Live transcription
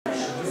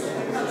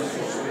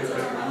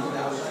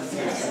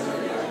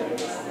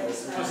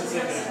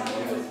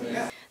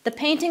The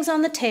paintings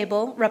on the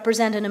table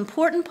represent an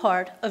important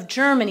part of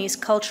Germany's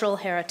cultural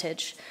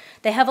heritage.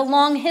 They have a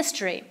long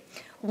history.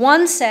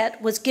 One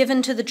set was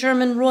given to the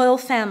German royal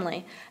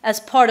family as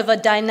part of a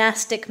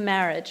dynastic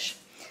marriage.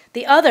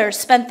 The other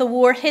spent the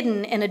war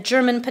hidden in a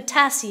German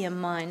potassium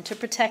mine to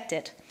protect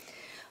it.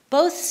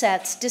 Both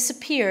sets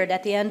disappeared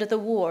at the end of the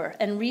war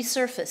and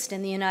resurfaced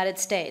in the United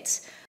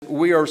States.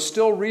 We are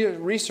still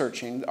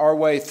researching our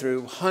way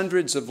through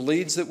hundreds of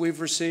leads that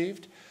we've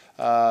received.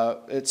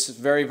 It's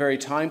very, very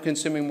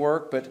time-consuming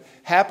work, but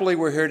happily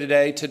we're here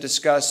today to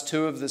discuss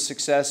two of the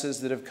successes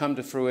that have come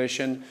to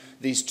fruition,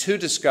 these two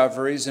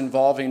discoveries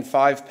involving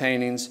 5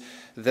 paintings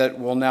that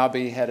will now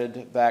be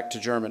headed back to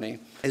Germany.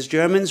 As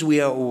Germans, we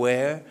are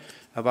aware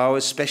of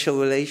our special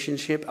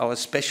relationship, our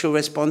special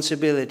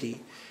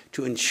responsibility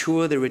to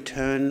ensure the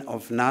return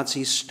of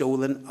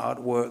Nazi-stolen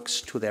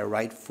artworks to their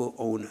rightful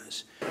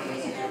owners.